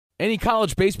Any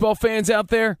college baseball fans out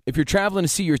there? If you're traveling to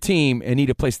see your team and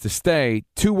need a place to stay,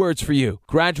 2 words for you: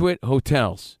 Graduate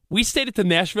Hotels. We stayed at the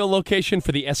Nashville location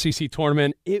for the SEC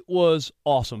tournament. It was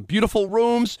awesome. Beautiful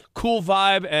rooms, cool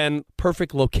vibe, and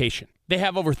perfect location. They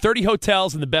have over 30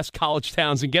 hotels in the best college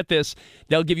towns, and get this,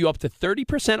 they'll give you up to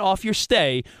 30% off your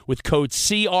stay with code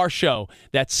CRSHOW.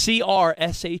 That's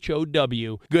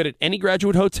CRSHOW. Good at any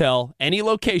Graduate Hotel, any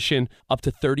location, up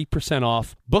to 30%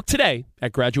 off. Book today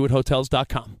at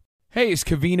graduatehotels.com. Hey, it's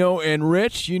Cavino and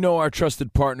Rich. You know our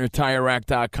trusted partner,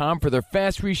 TireRack.com, for their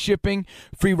fast reshipping,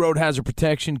 free road hazard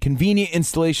protection, convenient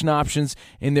installation options,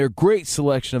 and their great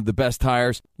selection of the best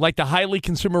tires. Like the highly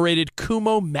consumer-rated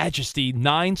Kumo Majesty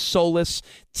 9 Solus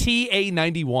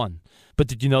TA91. But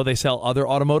did you know they sell other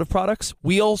automotive products?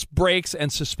 Wheels, brakes, and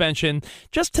suspension,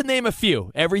 just to name a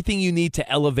few. Everything you need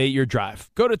to elevate your drive.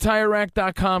 Go to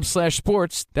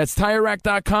TireRack.com/sports. That's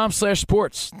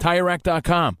TireRack.com/sports.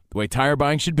 TireRack.com, the way tire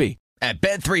buying should be. At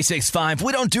Bet365,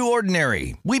 we don't do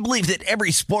ordinary. We believe that every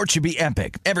sport should be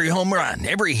epic. Every home run,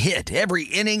 every hit, every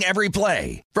inning, every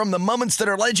play. From the moments that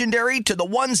are legendary to the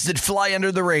ones that fly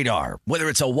under the radar. Whether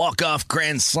it's a walk-off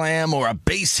grand slam or a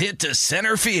base hit to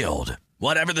center field.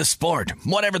 Whatever the sport,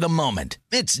 whatever the moment,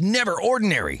 it's never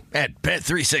ordinary at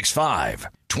Bet365.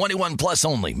 21 plus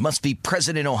only. Must be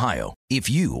present in Ohio. If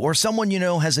you or someone you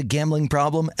know has a gambling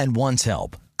problem and wants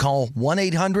help, call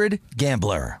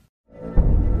 1-800-GAMBLER.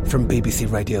 From BBC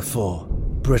Radio 4,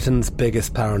 Britain's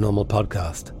biggest paranormal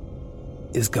podcast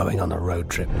is going on a road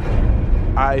trip.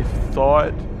 I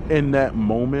thought in that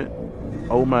moment,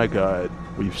 oh my God,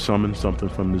 we've summoned something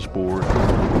from this board.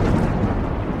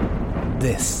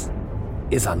 This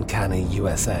is Uncanny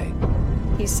USA.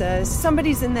 He says,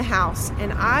 somebody's in the house,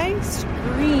 and I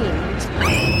screamed.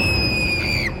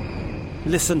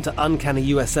 Listen to Uncanny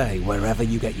USA wherever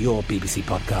you get your BBC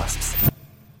podcasts,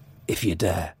 if you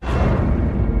dare.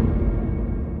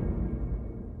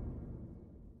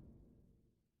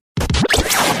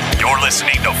 You're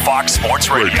listening to Fox Sports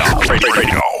Radio.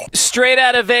 Straight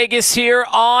out of Vegas here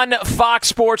on Fox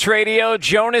Sports Radio.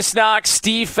 Jonas Knox,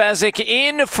 Steve Fezzik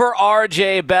in for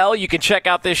RJ Bell. You can check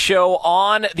out this show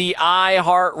on the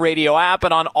iHeartRadio app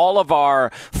and on all of our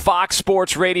Fox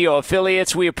Sports Radio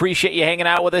affiliates. We appreciate you hanging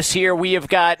out with us here. We have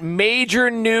got major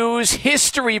news,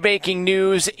 history-making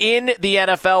news in the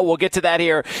NFL. We'll get to that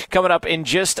here coming up in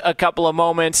just a couple of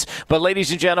moments. But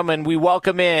ladies and gentlemen, we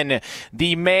welcome in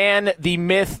the man, the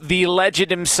myth, the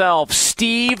legend himself,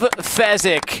 Steve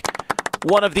Fezzik.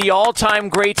 One of the all-time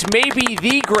greats, maybe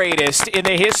the greatest in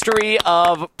the history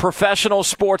of professional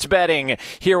sports betting,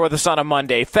 here with us on a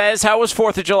Monday. Fez, how was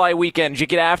 4th of July weekend? Did you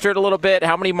get after it a little bit?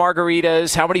 How many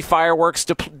margaritas? How many fireworks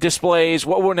displays?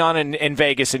 What went on in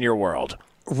Vegas in your world?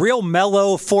 Real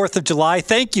mellow 4th of July.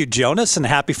 Thank you, Jonas, and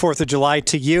happy 4th of July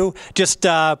to you. Just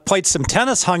played some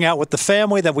tennis, hung out with the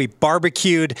family, then we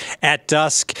barbecued at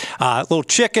dusk. A little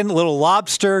chicken, a little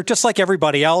lobster, just like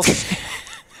everybody else.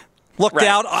 Looked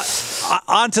out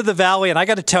onto the valley, and I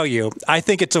got to tell you, I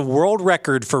think it's a world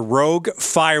record for rogue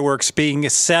fireworks being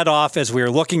set off as we were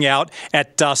looking out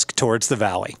at dusk towards the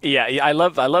valley. Yeah, I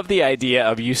love the idea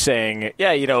of you saying,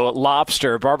 yeah, you know,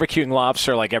 lobster, barbecuing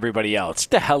lobster like everybody else.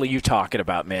 What the hell are you talking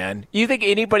about, man? You think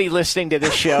anybody listening to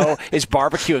this show is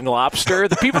barbecuing lobster?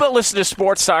 The people that listen to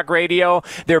sports talk radio,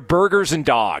 they're burgers and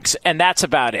dogs, and that's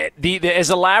about it. As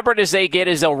elaborate as they get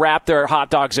is they'll wrap their hot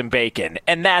dogs in bacon,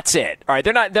 and that's it. All right,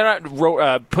 they're not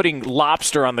putting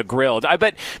lobster on the grill. I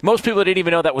bet most people didn't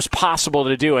even know that was possible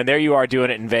to do, and there you are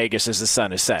doing it in Vegas as the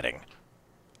sun is setting.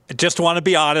 Just want to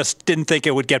be honest. Didn't think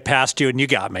it would get past you, and you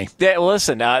got me. Yeah,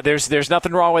 listen, there's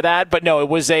nothing wrong with that. But no, it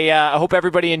was I hope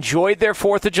everybody enjoyed their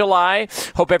 4th of July.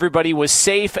 Hope everybody was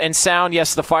safe and sound.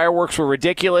 Yes, the fireworks were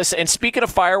ridiculous. And speaking of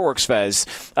fireworks, Fez,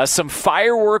 some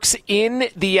fireworks in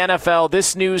the NFL.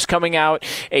 This news coming out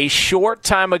a short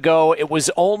time ago. It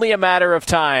was only a matter of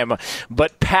time.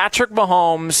 But Patrick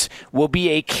Mahomes will be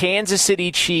a Kansas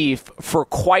City Chief for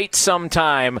quite some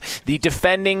time. The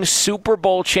defending Super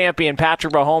Bowl champion,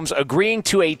 Patrick Mahomes, agreeing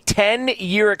to a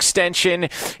 10-year extension.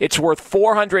 It's worth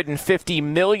 $450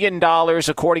 million,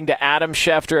 according to Adam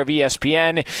Schefter of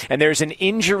ESPN. And there's an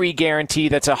injury guarantee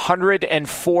that's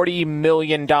 $140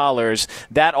 million.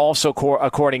 That also,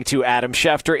 according to Adam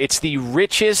Schefter, it's the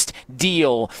richest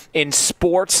deal in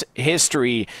sports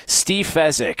history. Steve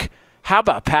Fezzik, how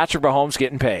about Patrick Mahomes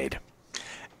getting paid?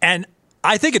 And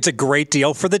I think it's a great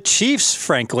deal for the Chiefs,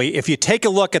 frankly. If you take a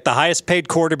look at the highest paid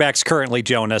quarterbacks currently,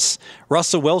 Jonas,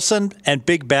 Russell Wilson and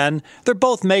Big Ben, they're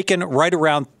both making right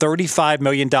around $35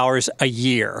 million a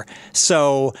year.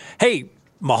 So, hey,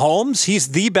 Mahomes, he's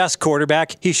the best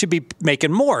quarterback. He should be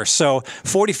making more. So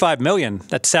 $45 million,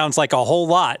 that sounds like a whole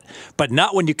lot, but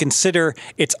not when you consider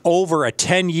it's over a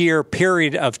 10-year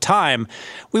period of time.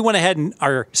 We went ahead and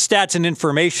our stats and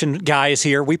information guys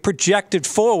here, we projected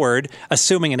forward,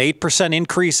 assuming an 8%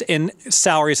 increase in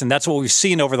salaries, and that's what we've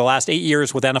seen over the last 8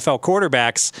 years with NFL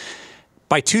quarterbacks.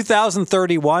 By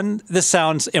 2031, this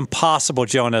sounds impossible,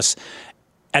 Jonas.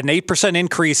 At an 8%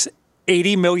 increase,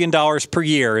 $80 million per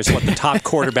year is what the top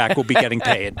quarterback will be getting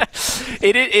paid.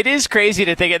 It is crazy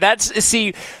to think.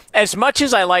 See, as much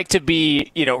as I like to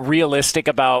be, realistic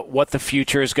about what the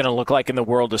future is going to look like in the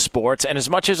world of sports, and as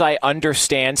much as I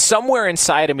understand, somewhere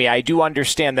inside of me, I do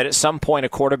understand that at some point a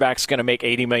quarterback's going to make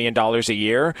 $80 million a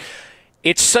year.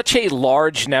 It's such a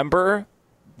large number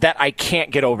that I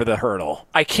can't get over the hurdle.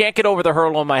 I can't get over the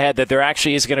hurdle in my head that there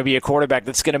actually is going to be a quarterback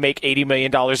that's going to make $80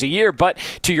 million a year. But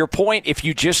to your point, if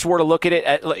you just were to look at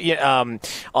it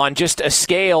on just a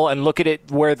scale and look at it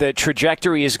where the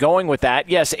trajectory is going with that,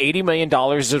 yes, $80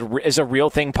 million is a real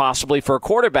thing possibly for a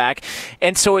quarterback.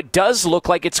 And so it does look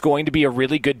like it's going to be a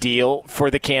really good deal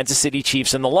for the Kansas City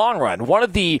Chiefs in the long run. One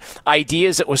of the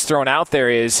ideas that was thrown out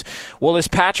there is, well, is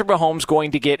Patrick Mahomes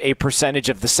going to get a percentage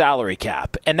of the salary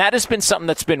cap? And that has been something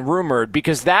that's been rumored,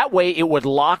 because that way it would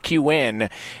lock you in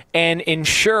and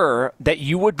ensure that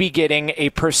you would be getting a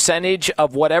percentage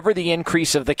of whatever the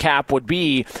increase of the cap would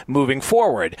be moving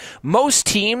forward. Most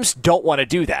teams don't want to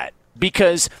do that,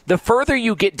 because the further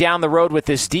you get down the road with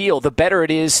this deal, the better it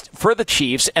is for the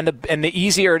Chiefs, and the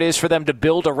easier it is for them to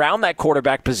build around that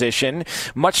quarterback position,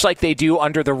 much like they do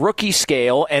under the rookie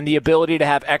scale, and the ability to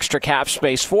have extra cap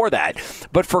space for that.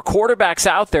 But for quarterbacks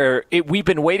out there, we've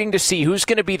been waiting to see who's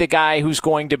going to be the guy who's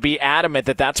going to be adamant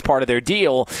that that's part of their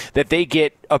deal, that they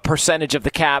get a percentage of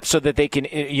the cap so that they can,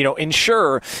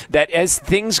 ensure that as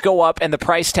things go up and the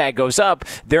price tag goes up,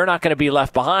 they're not going to be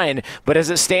left behind. But as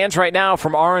it stands right now,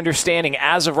 from our understanding,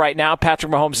 as of right now,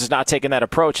 Patrick Mahomes has not taken that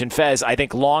approach. And Fez, I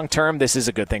think long term, this is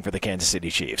a good thing for the Kansas City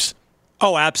Chiefs.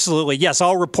 Oh, absolutely. Yes,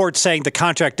 all reports saying the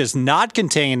contract does not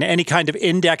contain any kind of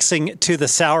indexing to the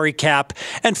salary cap.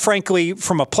 And frankly,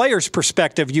 from a player's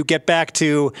perspective, you get back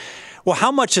to, well,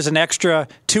 how much is an extra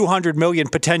 $200 million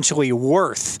potentially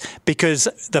worth? Because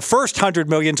the first $100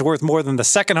 million is worth more than the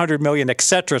second $100 million, et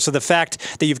cetera. So the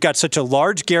fact that you've got such a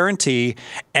large guarantee,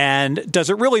 and does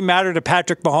it really matter to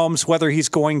Patrick Mahomes whether he's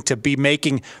going to be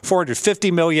making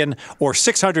 $450 million or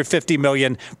 $650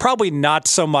 million? Probably not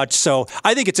so much. So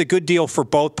I think it's a good deal for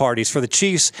both parties, for the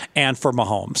Chiefs and for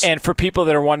Mahomes. And for people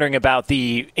that are wondering about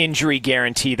the injury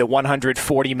guarantee, the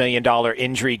 $140 million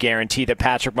injury guarantee that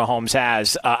Patrick Mahomes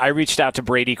has, I reached out to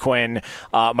Brady Quinn,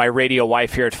 my radio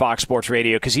wife here at Fox Sports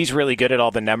Radio, because he's really good at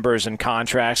all the numbers and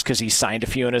contracts, because he's signed a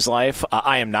few in his life.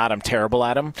 I am not. I'm terrible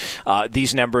at them.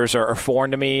 These numbers are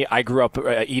foreign to me. I grew up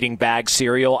eating bagged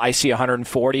cereal. I see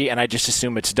 140, and I just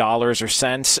assume it's dollars or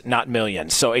cents, not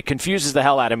millions. So it confuses the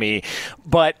hell out of me.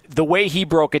 But the way he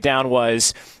broke it down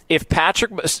was, if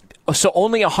Patrick, so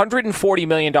only $140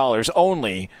 million,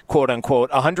 only, quote unquote,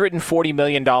 $140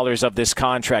 million of this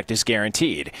contract is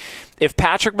guaranteed. If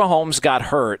Patrick Mahomes got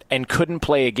hurt and couldn't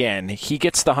play again, he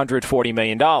gets the $140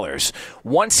 million.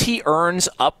 Once he earns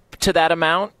up to that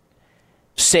amount,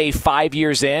 say 5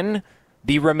 years in,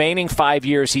 the remaining 5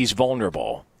 years he's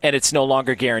vulnerable, and it's no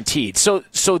longer guaranteed. So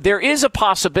there is a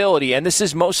possibility, and this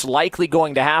is most likely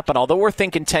going to happen, although we're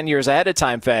thinking 10 years ahead of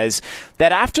time, Fez,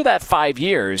 that after that 5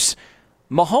 years,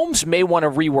 Mahomes may want to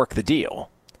rework the deal.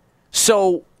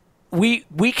 So we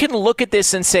can look at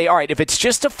this and say, all right, if it's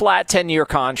just a flat 10-year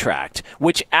contract,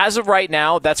 which as of right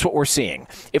now, that's what we're seeing.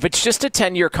 If it's just a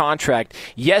 10-year contract,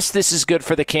 yes, this is good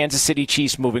for the Kansas City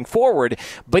Chiefs moving forward,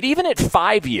 but even at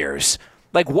 5 years,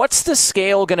 like, what's the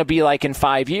scale going to be like in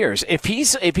 5 years? If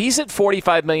he's at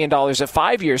 $45 million at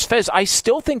 5 years, Fez, I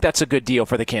still think that's a good deal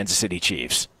for the Kansas City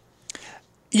Chiefs.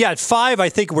 Yeah, at 5, I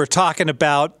think we're talking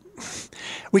about,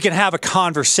 we can have a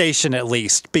conversation at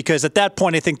least, because at that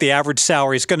point, I think the average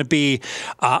salary is going to be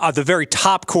the very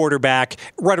top quarterback,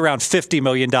 right around $50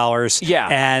 million. Yeah.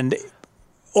 And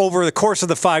over the course of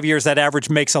the 5 years, that average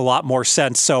makes a lot more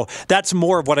sense. So that's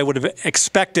more of what I would have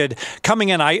expected. Coming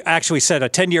in, I actually said a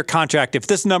 10-year contract. If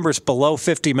this number is below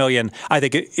 $50 million, I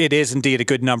think it is indeed a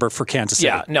good number for Kansas City.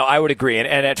 Yeah, no, I would agree. And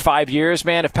at 5 years,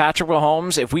 man, if Patrick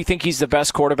Mahomes, if we think he's the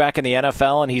best quarterback in the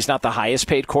NFL and he's not the highest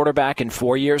paid quarterback in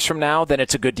 4 years from now, then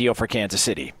it's a good deal for Kansas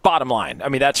City. Bottom line. I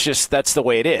mean, that's the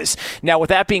way it is. Now, with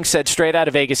that being said, straight out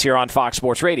of Vegas here on Fox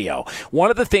Sports Radio,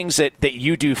 one of the things that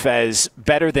you do, Fez,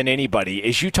 better than anybody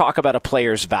is you talk about a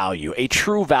player's value, a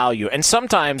true value. And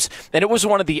sometimes, and it was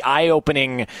one of the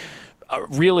eye-opening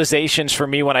realizations for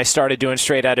me when I started doing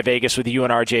Straight Out of Vegas with you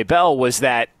and RJ Bell, was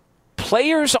that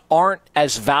players aren't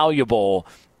as valuable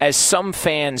as some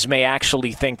fans may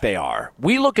actually think they are.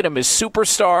 We look at them as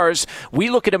superstars.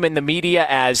 We look at them in the media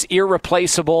as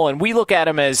irreplaceable. And we look at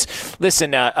them as,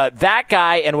 listen, that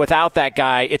guy and without that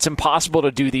guy, it's impossible to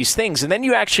do these things. And then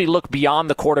you actually look beyond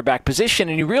the quarterback position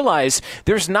and you realize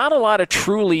there's not a lot of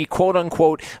truly,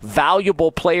 quote-unquote,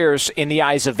 valuable players in the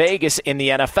eyes of Vegas in the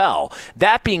NFL.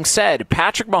 That being said,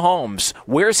 Patrick Mahomes,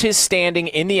 where's his standing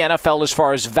in the NFL as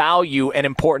far as value and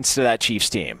importance to that Chiefs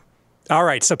team? All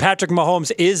right, so Patrick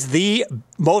Mahomes is the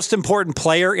most important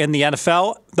player in the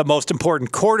NFL, the most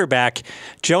important quarterback.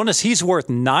 Jonas, he's worth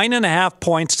 9.5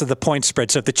 points to the point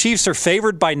spread. So if the Chiefs are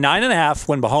favored by 9.5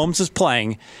 when Mahomes is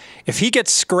playing, if he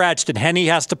gets scratched and Henny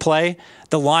has to play,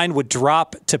 the line would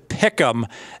drop to pick him.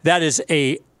 That is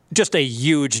just a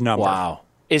huge number. Wow.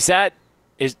 Is that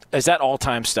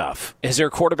all-time stuff? Is there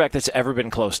a quarterback that's ever been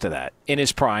close to that in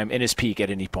his prime, in his peak at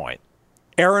any point?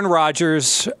 Aaron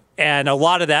Rodgers, and a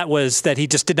lot of that was that he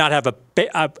just did not have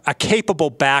a capable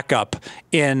backup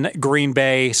in Green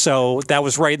Bay, so that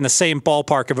was right in the same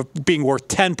ballpark of being worth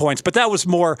 10 points, but that was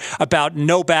more about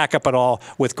no backup at all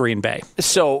with Green Bay.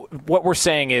 So what we're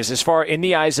saying is, as far in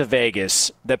the eyes of Vegas,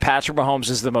 that Patrick Mahomes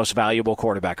is the most valuable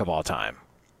quarterback of all time.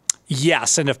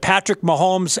 Yes, and if Patrick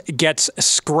Mahomes gets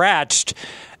scratched,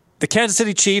 the Kansas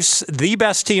City Chiefs, the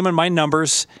best team in my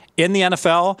numbers in the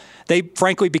NFL, they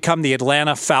frankly become the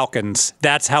Atlanta Falcons.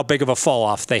 That's how big of a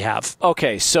fall-off they have.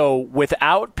 Okay, so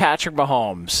without Patrick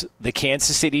Mahomes, the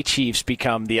Kansas City Chiefs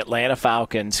become the Atlanta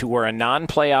Falcons, who were a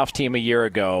non-playoff team a year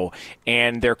ago,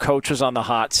 and their coach was on the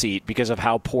hot seat because of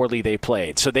how poorly they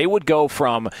played. So they would go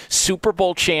from Super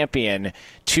Bowl champion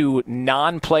to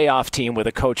non-playoff team with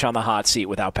a coach on the hot seat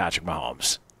without Patrick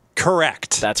Mahomes.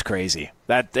 Correct. That's crazy.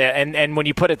 And when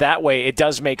you put it that way, it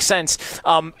does make sense.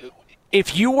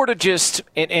 If you were to just,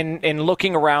 in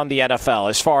looking around the NFL,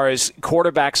 as far as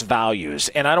quarterbacks' values,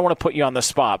 and I don't want to put you on the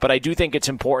spot, but I do think it's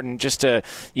important just to,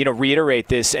 reiterate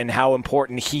this and how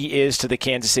important he is to the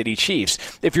Kansas City Chiefs.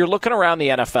 If you're looking around the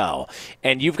NFL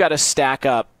and you've got to stack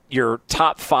up your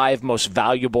top 5 most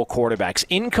valuable quarterbacks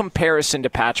in comparison to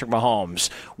Patrick Mahomes,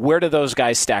 where do those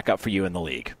guys stack up for you in the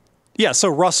league? Yeah, so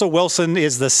Russell Wilson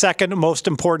is the second most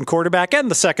important quarterback and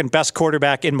the second best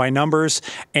quarterback in my numbers.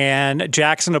 And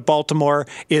Jackson of Baltimore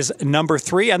is number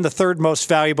 3 and the third most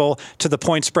valuable to the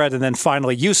point spread. And then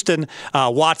finally, Houston,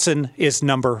 Watson is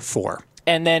number 4.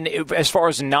 And then as far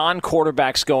as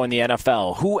non-quarterbacks go in the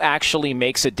NFL, who actually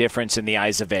makes a difference in the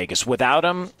eyes of Vegas? Without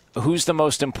him, who's the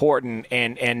most important?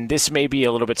 And this may be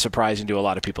a little bit surprising to a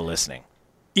lot of people listening.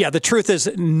 Yeah, the truth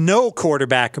is no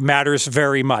quarterback matters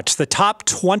very much. The top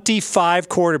 25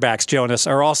 quarterbacks, Jonas,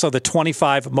 are also the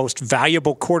 25 most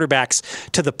valuable quarterbacks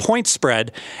to the point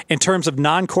spread. In terms of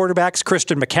non-quarterbacks,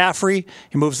 Christian McCaffrey,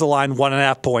 he moves the line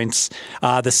 1.5 points.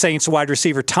 The Saints wide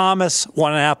receiver Thomas,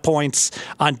 1.5 points.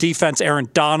 On defense, Aaron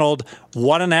Donald,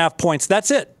 1.5 points.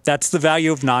 That's it. That's the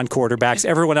value of non-quarterbacks.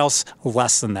 Everyone else,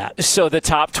 less than that. So the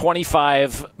top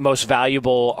 25 most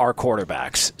valuable are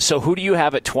quarterbacks. So who do you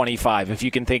have at 25, if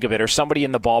you can think of it, or somebody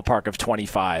in the ballpark of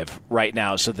 25 right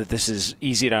now, so that this is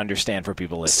easy to understand for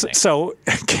people listening? So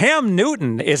Cam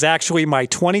Newton is actually my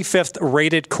 25th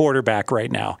rated quarterback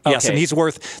right now. Okay. Yes, and he's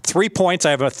worth 3 points.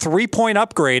 I have a 3-point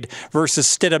upgrade versus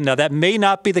Stidham. Now, that may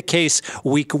not be the case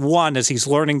week 1 as he's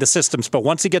learning the systems, but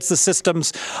once he gets the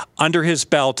systems under his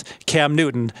belt, Cam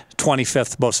Newton,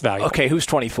 25th most valuable. Okay, who's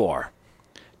 24?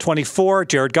 24,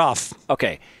 Jared Goff.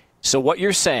 Okay, so what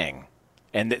you're saying,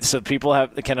 and so people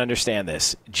can understand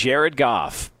this, Jared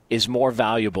Goff is more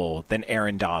valuable than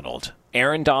Aaron Donald.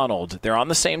 Aaron Donald, they're on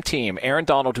the same team. Aaron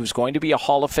Donald, who's going to be a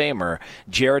Hall of Famer,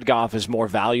 Jared Goff is more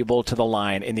valuable to the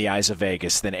line in the eyes of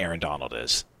Vegas than Aaron Donald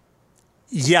is.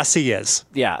 Yes, he is.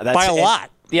 Yeah, by a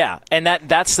lot. Yeah, and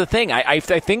that's the thing. I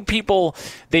think people,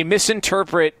 they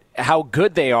misinterpret how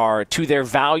good they are to their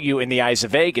value in the eyes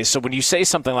of Vegas. So when you say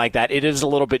something like that, it is a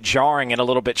little bit jarring and a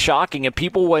little bit shocking, and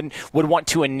people would want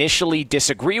to initially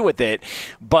disagree with it.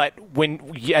 But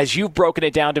as you've broken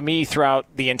it down to me throughout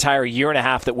the entire year and a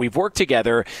half that we've worked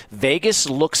together, Vegas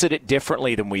looks at it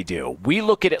differently than we do. We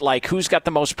look at it like who's got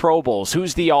the most Pro Bowls,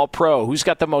 who's the All-Pro, who's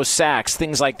got the most sacks,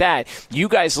 things like that. You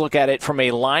guys look at it from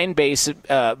a line basis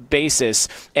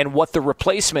and what the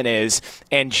replacement is,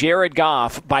 and Jared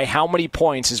Goff, by how many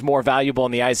points, is more valuable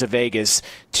in the eyes of Vegas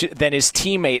than his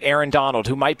teammate Aaron Donald,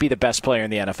 who might be the best player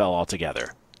in the NFL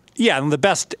altogether. Yeah, and the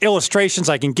best illustrations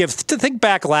I can give, to think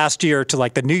back last year to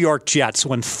like the New York Jets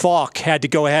when Falk had to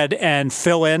go ahead and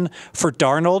fill in for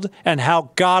Darnold and how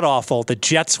god-awful the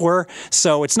Jets were.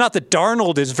 So it's not that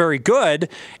Darnold is very good.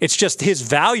 It's just his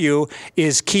value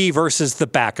is key versus the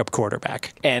backup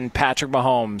quarterback. And Patrick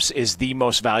Mahomes is the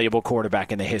most valuable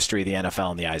quarterback in the history of the NFL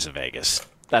in the eyes of Vegas.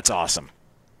 That's awesome.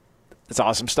 That's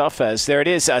awesome stuff, Fez. There it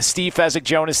is. Steve Fezzik,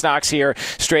 Jonas Knox here,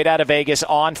 straight out of Vegas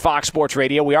on Fox Sports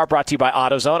Radio. We are brought to you by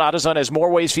AutoZone. AutoZone has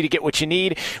more ways for you to get what you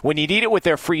need when you need it with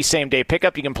their free same-day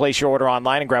pickup. You can place your order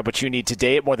online and grab what you need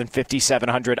today at more than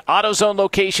 5,700 AutoZone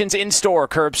locations in-store,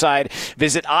 curbside.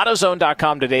 Visit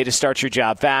AutoZone.com today to start your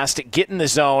job fast. Get in the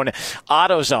zone.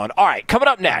 AutoZone. All right, coming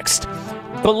up next,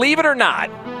 believe it or not,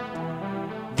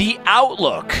 the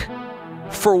outlook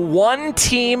for one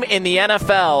team in the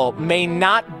NFL may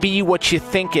not be what you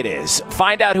think it is.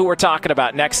 Find out who we're talking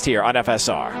about next here on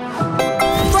FSR.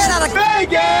 Straight out of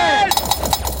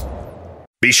Vegas!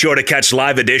 Be sure to catch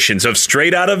live editions of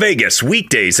Straight Out of Vegas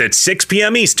weekdays at 6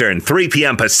 p.m. Eastern, 3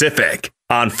 p.m. Pacific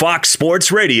on Fox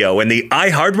Sports Radio and the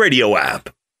iHeartRadio app.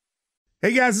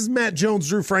 Hey guys, this is Matt Jones,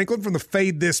 Drew Franklin from the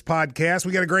Fade This podcast.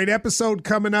 We got a great episode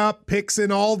coming up, picks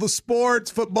in all the sports,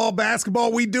 football,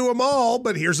 basketball, we do them all,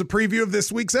 but here's a preview of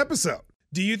this week's episode.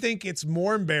 Do you think it's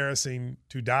more embarrassing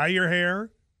to dye your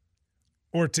hair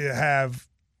or to have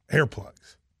hair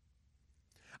plugs?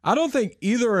 I don't think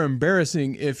either are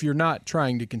embarrassing if you're not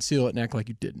trying to conceal it and act like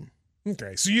you didn't.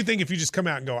 Okay, so you think if you just come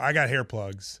out and go, I got hair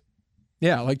plugs.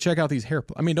 Yeah, like check out these hair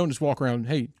plugs. I mean, don't just walk around,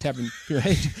 hey, tapping,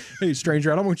 hey,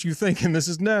 stranger, I don't want you thinking this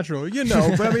is natural, but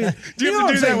I mean. Do you have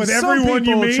to do that with everyone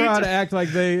you meet? Some people try to act like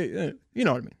they, you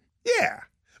know what I mean. Yeah,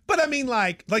 but I mean,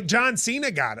 like John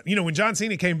Cena got it. You know, when John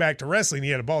Cena came back to wrestling,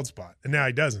 he had a bald spot, and now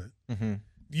he doesn't. Mm-hmm.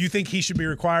 You think he should be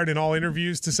required in all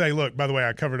interviews to say, look, by the way,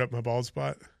 I covered up my bald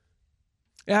spot?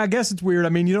 Yeah, I guess it's weird. I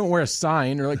mean, you don't wear a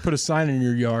sign or like put a sign in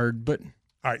your yard, but.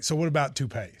 All right, so what about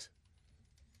toupees?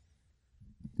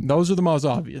 Those are the most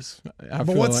obvious. But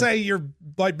let's say you're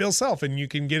like Bill Self and you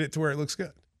can get it to where it looks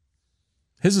good.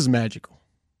 His is magical.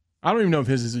 I don't even know if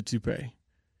his is a toupee.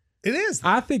 It is.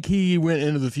 I think he went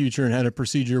into the future and had a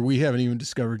procedure we haven't even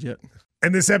discovered yet.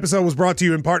 And this episode was brought to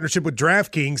you in partnership with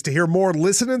DraftKings. To hear more,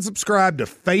 listen and subscribe to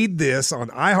Fade This on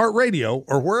iHeartRadio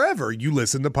or wherever you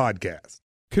listen to podcasts.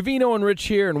 Covino and Rich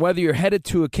here, and whether you're headed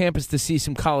to a campus to see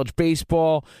some college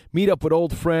baseball, meet up with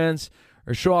old friends,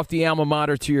 or show off the alma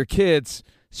mater to your kids,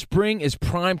 spring is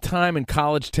prime time in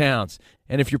college towns.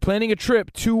 And if you're planning a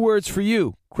trip, 2 words for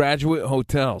you: Graduate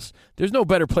Hotels. There's no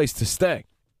better place to stay.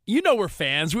 You know we're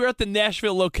fans. We were at the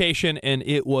Nashville location, and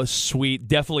it was sweet.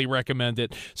 Definitely recommend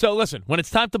it. So listen, when it's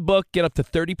time to book, get up to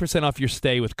 30% off your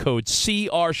stay with code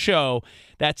CRSHOW.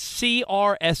 That's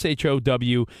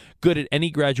CRSHOW. Good at any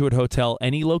Graduate Hotel,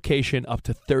 any location, up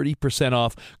to 30%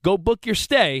 off. Go book your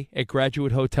stay at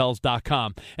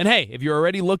graduatehotels.com. And hey, if you're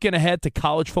already looking ahead to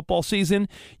college football season,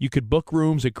 you could book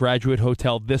rooms at Graduate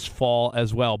Hotel this fall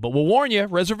as well. But we'll warn you,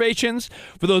 reservations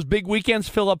for those big weekends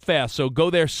fill up fast, so go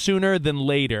there sooner than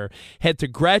later. Head to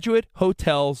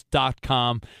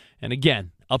graduatehotels.com. And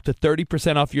again, up to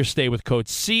 30% off your stay with code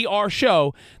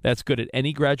CRSHOW. That's good at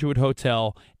any Graduate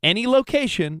Hotel, any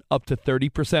location, up to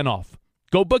 30% off.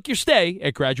 Go book your stay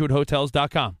at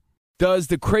graduatehotels.com. Does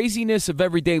the craziness of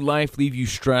everyday life leave you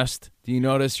stressed? Do you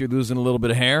notice you're losing a little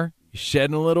bit of hair? You're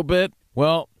shedding a little bit?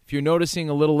 Well, if you're noticing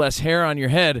a little less hair on your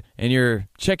head and you're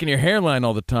checking your hairline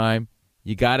all the time,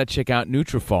 you got to check out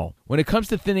Nutrafol. When it comes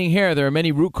to thinning hair, there are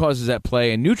many root causes at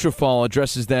play, and Nutrafol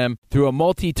addresses them through a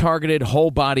multi-targeted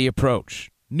whole-body approach.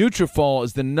 Nutrafol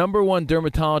is the #1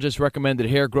 dermatologist-recommended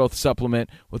hair growth supplement,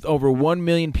 with over 1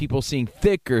 million people seeing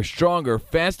thicker, stronger,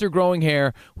 faster-growing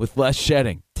hair with less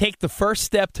shedding. Take the first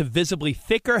step to visibly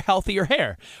thicker, healthier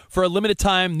hair. For a limited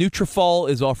time, Nutrafol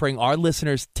is offering our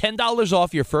listeners $10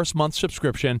 off your first month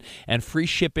subscription and free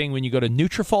shipping when you go to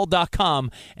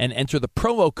Nutrafol.com and enter the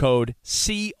promo code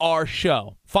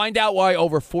CRSHOW. Find out why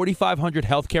over 4,500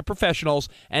 healthcare professionals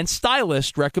and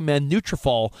stylists recommend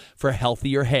Nutrafol for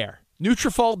healthier hair.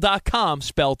 Nutrafol.com,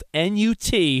 spelled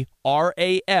Nutrafol.com,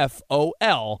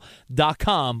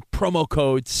 promo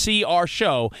code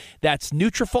CRSHOW. That's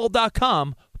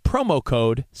Nutrafol.com, promo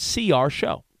code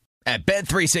CRSHOW. At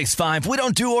Bet365, we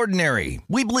don't do ordinary.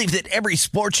 We believe that every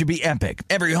sport should be epic.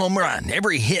 Every home run,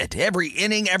 every hit, every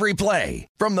inning, every play.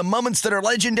 From the moments that are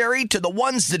legendary to the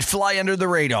ones that fly under the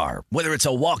radar. Whether it's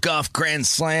a walk-off grand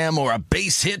slam or a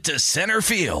base hit to center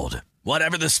field.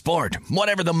 Whatever the sport,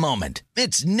 whatever the moment,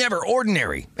 it's never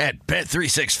ordinary at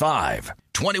Bet365.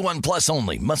 21 plus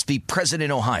only. Must be present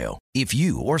in Ohio. If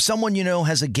you or someone you know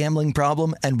has a gambling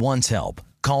problem and wants help,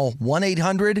 call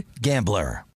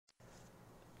 1-800-GAMBLER.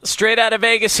 Straight out of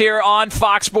Vegas here on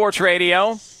Fox Sports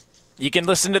Radio. You can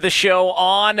listen to the show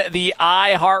on the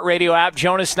iHeartRadio app.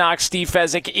 Jonas Knox, Steve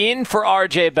Fezzik in for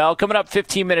RJ Bell. Coming up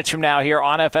 15 minutes from now here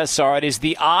on FSR, it is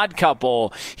The Odd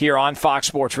Couple here on Fox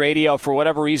Sports Radio. For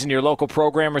whatever reason, your local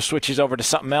programmer switches over to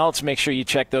something else, make sure you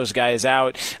check those guys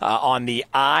out on the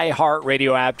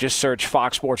iHeartRadio app. Just search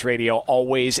Fox Sports Radio.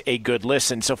 Always a good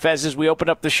listen. So, Fez, as we open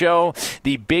up the show,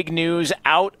 the big news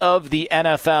out of the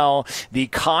NFL, the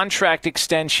contract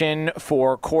extension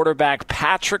for quarterback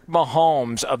Patrick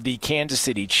Mahomes of the Kansas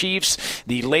City Chiefs.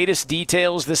 The latest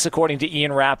details, this according to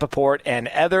Ian Rappaport and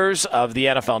others of the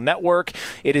NFL Network.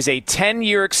 It is a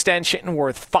 10-year extension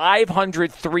worth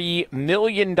 $503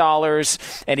 million,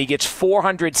 and he gets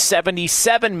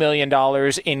 $477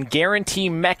 million in guarantee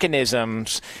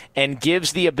mechanisms and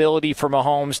gives the ability for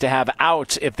Mahomes to have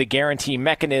outs if the guarantee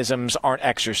mechanisms aren't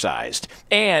exercised.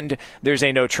 And there's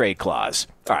a no-trade clause.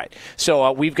 All right,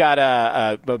 so we've got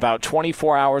about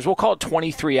 24 hours, we'll call it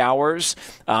 23 hours,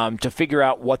 to figure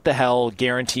out what the hell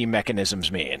guarantee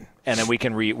mechanisms mean. And then we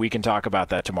can talk about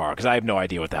that tomorrow, because I have no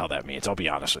idea what the hell that means. I'll be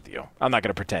honest with you. I'm not going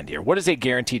to pretend here. What is a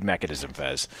guaranteed mechanism,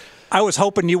 Fez? I was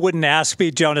hoping you wouldn't ask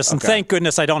me, Jonas, and thank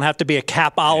goodness I don't have to be a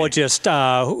capologist.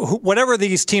 Whatever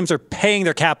these teams are paying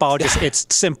their capologists, it's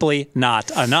simply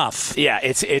not enough. Yeah,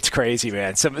 it's crazy,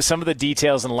 man. Some of the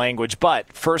details and language,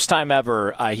 but first time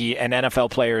ever, an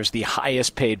NFL player is the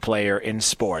highest paid player in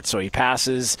sports. So he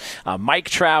passes Mike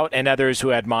Trout and others who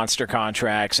had monster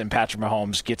contracts, and Patrick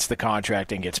Mahomes gets the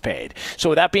contract and gets paid.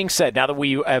 So with that being said, now that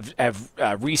we have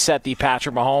reset the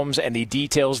Patrick Mahomes and the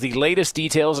details, the latest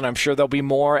details, and I'm sure there'll be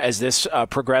more as this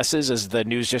progresses, as the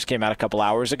news just came out a couple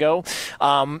hours ago,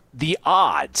 the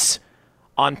odds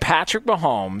on Patrick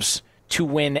Mahomes to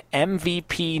win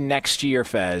MVP next year,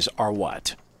 Fez, are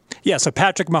what? Yeah, so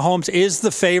Patrick Mahomes is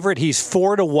the favorite. He's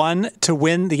 4-1 to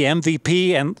win the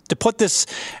MVP. And to put this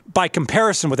by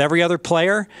comparison with every other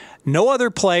player, no other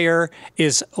player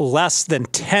is less than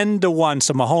 10-1.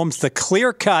 So Mahomes, the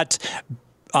clear-cut,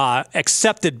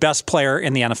 accepted best player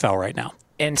in the NFL right now.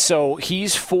 And so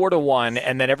he's 4-1,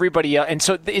 and then everybody else. And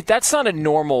so that's not a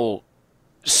normal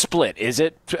split, is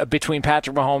it, between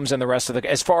Patrick Mahomes and the rest of the?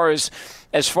 As far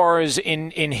as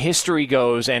in history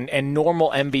goes, and normal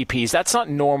MVPs, that's not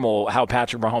normal how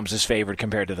Patrick Mahomes is favored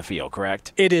compared to the field,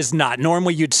 correct? It is not.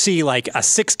 Normally, you'd see like a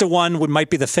 6-1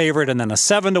 might be the favorite, and then a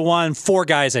 7-1, four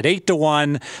guys at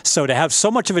 8-1. So to have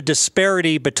so much of a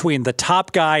disparity between the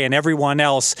top guy and everyone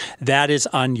else, that is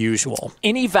unusual.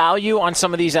 Any value on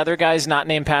some of these other guys not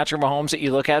named Patrick Mahomes that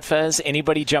you look at, Fez?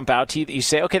 Anybody jump out to you that you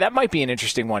say, okay, that might be an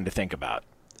interesting one to think about?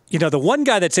 You know, the one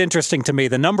guy that's interesting to me,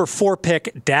 the number 4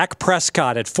 pick, Dak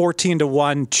Prescott at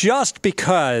 14-1, just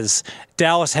because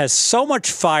Dallas has so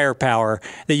much firepower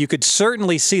that you could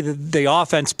certainly see the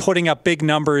offense putting up big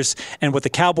numbers. And with the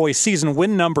Cowboys season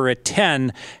win number at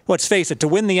 10, let's face it, to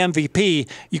win the MVP,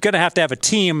 you're going to have a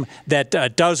team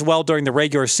that does well during the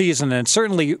regular season. And it's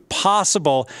certainly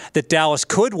possible that Dallas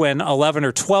could win 11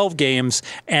 or 12 games.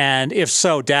 And if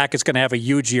so, Dak is going to have a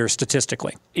huge year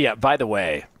statistically. Yeah, by the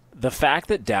way, the fact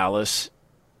that Dallas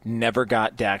never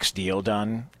got Dak's deal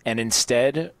done and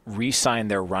instead re-signed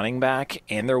their running back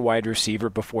and their wide receiver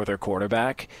before their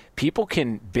quarterback, people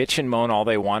can bitch and moan all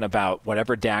they want about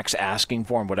whatever Dak's asking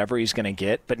for and whatever he's going to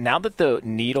get. But now that the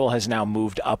needle has now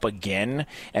moved up again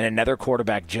and another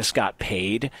quarterback just got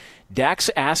paid, Dak's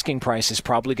asking price is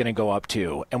probably going to go up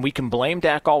too. And we can blame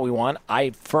Dak all we want. I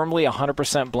firmly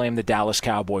 100% blame the Dallas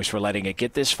Cowboys for letting it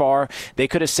get this far. They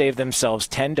could have saved themselves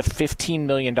 $10 to $15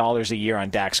 million a year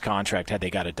on Dak's contract had they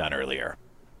got it done earlier.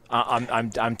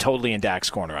 I'm totally in Dak's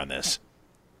corner on this.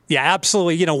 Yeah,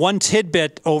 absolutely. You know, one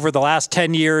tidbit over the last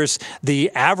 10 years, the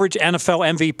average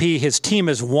NFL MVP, his team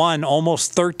has won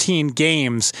almost 13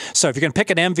 games. So if you're going to pick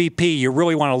an MVP, you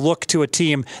really want to look to a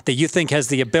team that you think has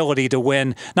the ability to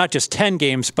win not just 10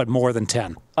 games, but more than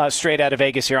 10. Straight out of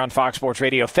Vegas here on Fox Sports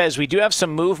Radio. Fez, we do have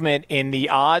some movement in the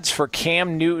odds for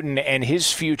Cam Newton and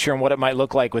his future and what it might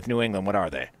look like with New England. What are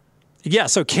they? Yeah,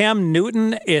 so Cam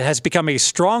Newton, it has become a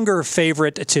stronger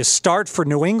favorite to start for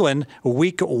New England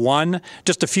week 1.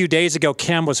 Just a few days ago,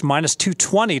 Cam was minus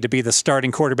 220 to be the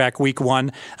starting quarterback week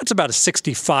 1. That's about a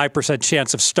 65%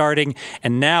 chance of starting.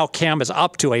 And now Cam is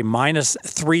up to a minus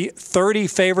 330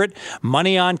 favorite.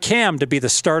 Money on Cam to be the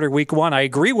starter week 1. I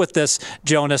agree with this,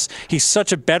 Jonas. He's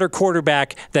such a better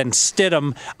quarterback than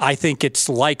Stidham. I think it's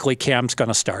likely Cam's going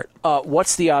to start.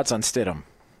 What's the odds on Stidham?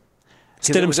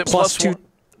 Stidham's plus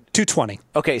 220.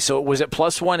 Okay, so it was at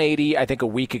plus 180, I think, a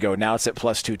week ago. Now it's at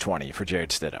plus 220 for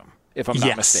Jared Stidham, if I'm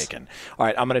not mistaken. All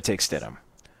right, I'm going to take Stidham.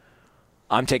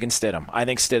 I'm taking Stidham. I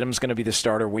think Stidham's going to be the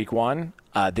starter week 1.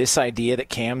 This idea that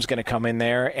Cam's going to come in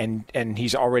there and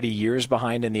he's already years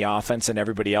behind in the offense and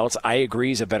everybody else, I agree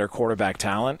he's a better quarterback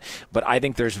talent, but I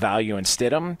think there's value in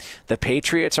Stidham. The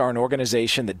Patriots are an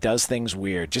organization that does things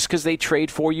weird. Just because they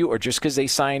trade for you or just because they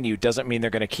signed you doesn't mean they're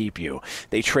going to keep you.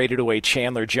 They traded away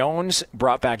Chandler Jones,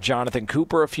 brought back Jonathan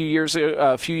Cooper a few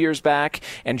years back,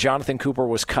 and Jonathan Cooper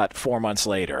was cut 4 months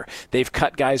later. They've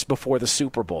cut guys before the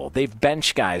Super Bowl. They've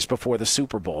benched guys before the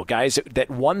Super Bowl, guys that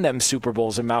won them Super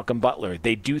Bowls in Malcolm Butler.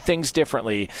 They do things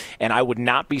differently, and I would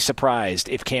not be surprised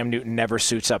if Cam Newton never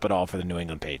suits up at all for the New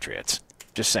England Patriots.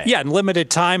 Just saying. Yeah, and limited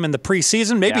time in the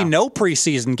preseason. Maybe no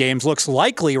preseason games looks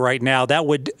likely right now. That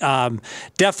would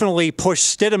definitely push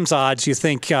Stidham's odds, you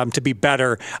think, to be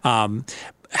better.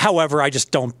 However,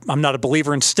 I'm not a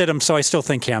believer in Stidham, so I still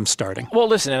think Cam's starting. Well,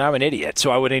 listen, and I'm an idiot, so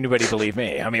why would anybody believe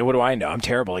me? I mean, what do I know? I'm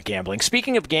terrible at gambling.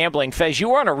 Speaking of gambling, Fez, you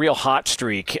were on a real hot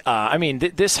streak.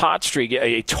 This hot streak,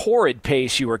 a torrid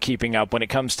pace you were keeping up when it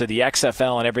comes to the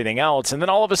XFL and everything else. And then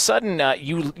all of a sudden,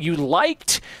 you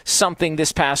liked something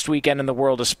this past weekend in the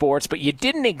world of sports, but you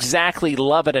didn't exactly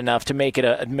love it enough to make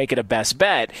it a best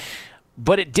bet.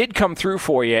 But it did come through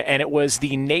for you, and it was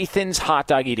the Nathan's Hot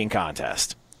Dog Eating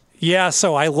Contest. Yeah,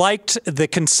 so I liked the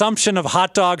consumption of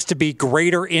hot dogs to be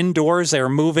greater indoors. They were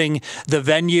moving the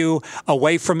venue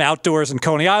away from outdoors in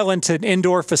Coney Island to an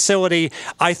indoor facility.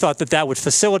 I thought that would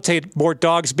facilitate more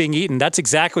dogs being eaten. That's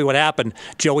exactly what happened.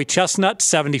 Joey Chestnut,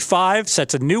 75,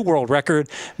 sets a new world record.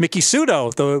 Miki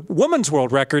Sudo, the women's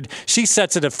world record, she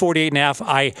sets it at 48.5.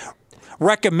 I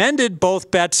recommended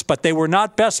both bets, but they were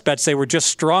not best bets. They were just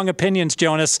strong opinions,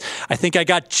 Jonas. I think I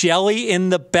got jelly in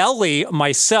the belly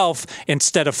myself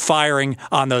instead of firing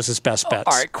on those as best bets.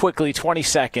 All right, quickly, 20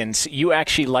 seconds. You're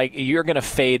going to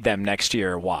fade them next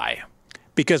year. Why?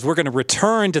 Because we're going to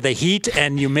return to the heat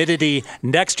and humidity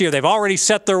next year. They've already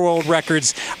set their world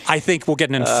records. I think we'll get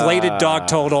an inflated dog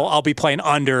total. I'll be playing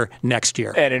under next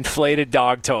year. An inflated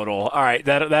dog total. All right,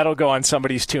 that'll go on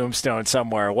somebody's tombstone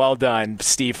somewhere. Well done,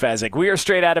 Steve Fezzik. We are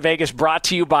Straight Out of Vegas, brought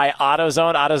to you by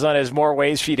AutoZone. AutoZone has more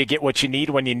ways for you to get what you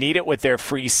need when you need it with their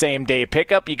free same-day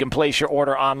pickup. You can place your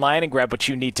order online and grab what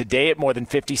you need today at more than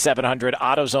 5,700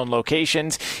 AutoZone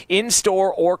locations.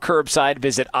 In-store or curbside,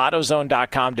 visit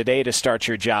AutoZone.com today to start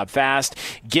your job fast.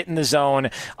 Get in the zone,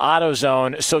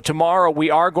 AutoZone. So tomorrow we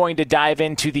are going to dive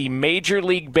into the Major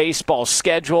League Baseball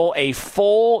schedule, a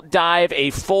full dive,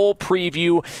 a full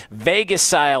preview, Vegas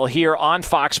style here on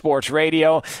Fox Sports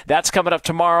Radio. That's coming up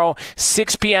tomorrow,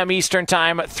 6 p.m. Eastern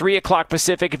Time, 3 o'clock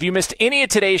Pacific. If you missed any of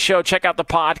today's show, check out the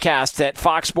podcast at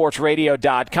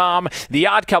foxsportsradio.com. The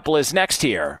Odd Couple is next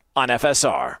here on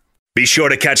FSR. Be sure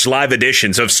to catch live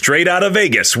editions of Straight Out of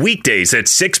Vegas weekdays at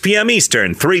 6 p.m.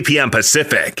 Eastern, 3 p.m.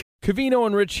 Pacific. Covino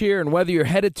and Rich here, and whether you're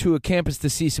headed to a campus to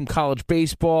see some college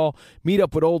baseball, meet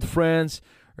up with old friends,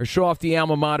 or show off the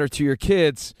alma mater to your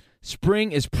kids,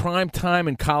 spring is prime time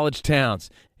in college towns.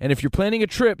 And if you're planning a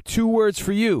trip, 2 words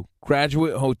for you: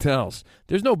 Graduate Hotels.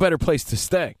 There's no better place to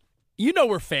stay. You know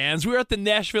we're fans. We were at the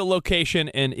Nashville location,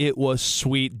 and it was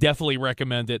sweet. Definitely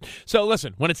recommend it. So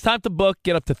listen, when it's time to book,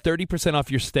 get up to 30% off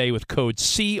your stay with code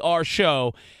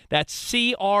CRSHOW. That's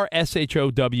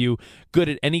CRSHOW. Good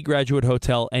at any Graduate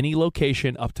Hotel, any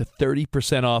location, up to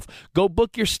 30% off. Go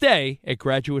book your stay at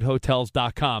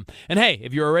graduatehotels.com. And hey,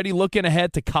 if you're already looking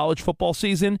ahead to college football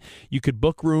season, you could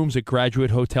book rooms at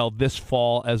Graduate Hotel this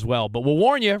fall as well. But we'll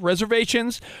warn you,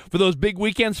 reservations for those big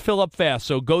weekends fill up fast,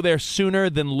 so go there sooner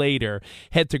than later.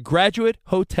 Head to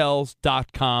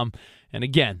graduatehotels.com. And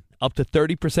again, up to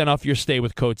 30% off your stay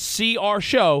with code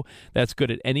CRSHOW. That's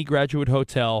good at any Graduate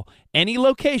Hotel, any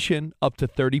location, up to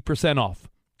 30% off.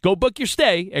 Go book your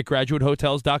stay at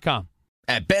graduatehotels.com.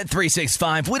 At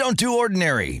Bet365, we don't do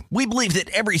ordinary. We believe that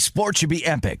every sport should be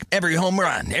epic. Every home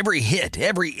run, every hit,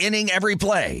 every inning, every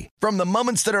play. From the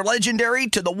moments that are legendary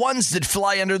to the ones that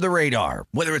fly under the radar.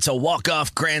 Whether it's a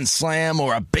walk-off grand slam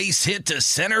or a base hit to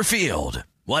center field.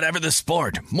 Whatever the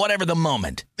sport, whatever the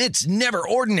moment, it's never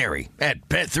ordinary at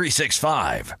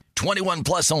Bet365. 21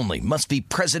 plus only. Must be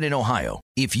present in Ohio.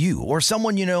 If you or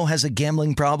someone you know has a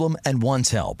gambling problem and wants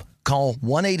help, call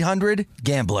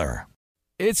 1-800-GAMBLER.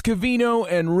 It's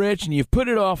Covino and Rich, and you've put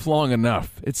it off long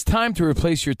enough. It's time to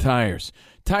replace your tires.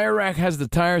 Tire Rack has the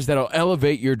tires that'll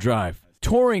elevate your drive.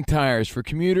 Touring tires for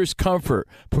commuters' comfort.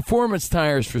 Performance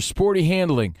tires for sporty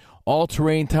handling.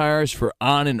 All-terrain tires for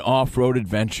on- and off-road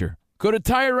adventure. Go to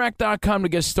TireRack.com to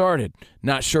get started.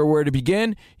 Not sure where to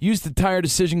begin? Use the Tire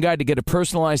Decision Guide to get a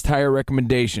personalized tire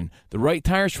recommendation. The right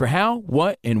tires for how,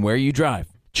 what, and where you drive.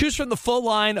 Choose from the full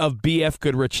line of BF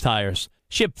Goodrich tires.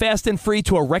 Ship fast and free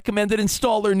to a recommended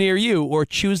installer near you, or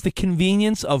choose the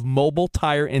convenience of mobile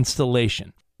tire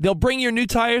installation. They'll bring your new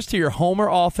tires to your home or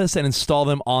office and install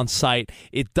them on site.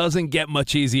 It doesn't get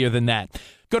much easier than that.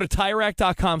 Go to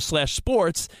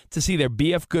TireRack.com/sports to see their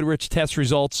BF Goodrich test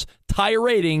results, tire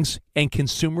ratings, and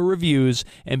consumer reviews,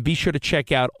 and be sure to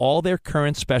check out all their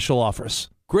current special offers.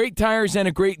 Great tires and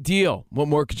a great deal. What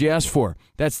more could you ask for?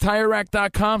 That's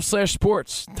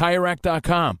TireRack.com/sports.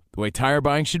 TireRack.com, the way tire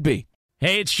buying should be.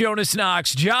 Hey, it's Jonas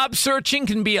Knox. Job searching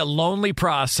can be a lonely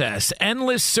process.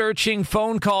 Endless searching,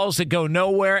 phone calls that go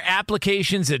nowhere,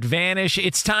 applications that vanish.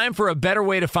 It's time for a better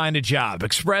way to find a job.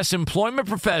 Express Employment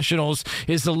Professionals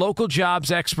is the local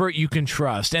jobs expert you can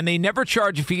trust, and they never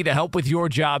charge a fee to help with your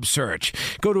job search.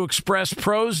 Go to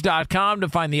expresspros.com to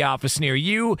find the office near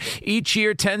you. Each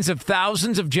year, tens of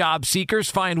thousands of job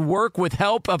seekers find work with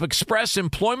help of Express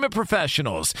Employment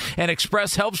Professionals, and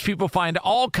Express helps people find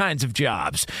all kinds of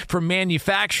jobs, from manufacturing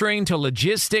to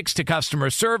logistics to customer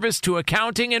service to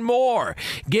accounting and more.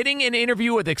 Getting an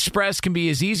interview with Express can be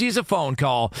as easy as a phone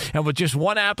call, and with just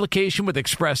one application with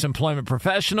Express Employment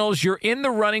Professionals, you're in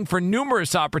the running for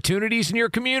numerous opportunities in your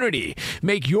community.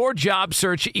 Make your job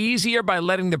search easier by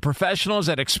letting the professionals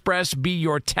at Express be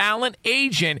your talent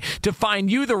agent to find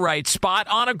you the right spot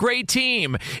on a great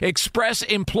team. Express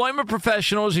Employment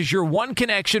Professionals is your one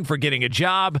connection for getting a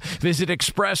job. Visit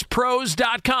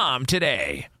expresspros.com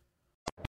today.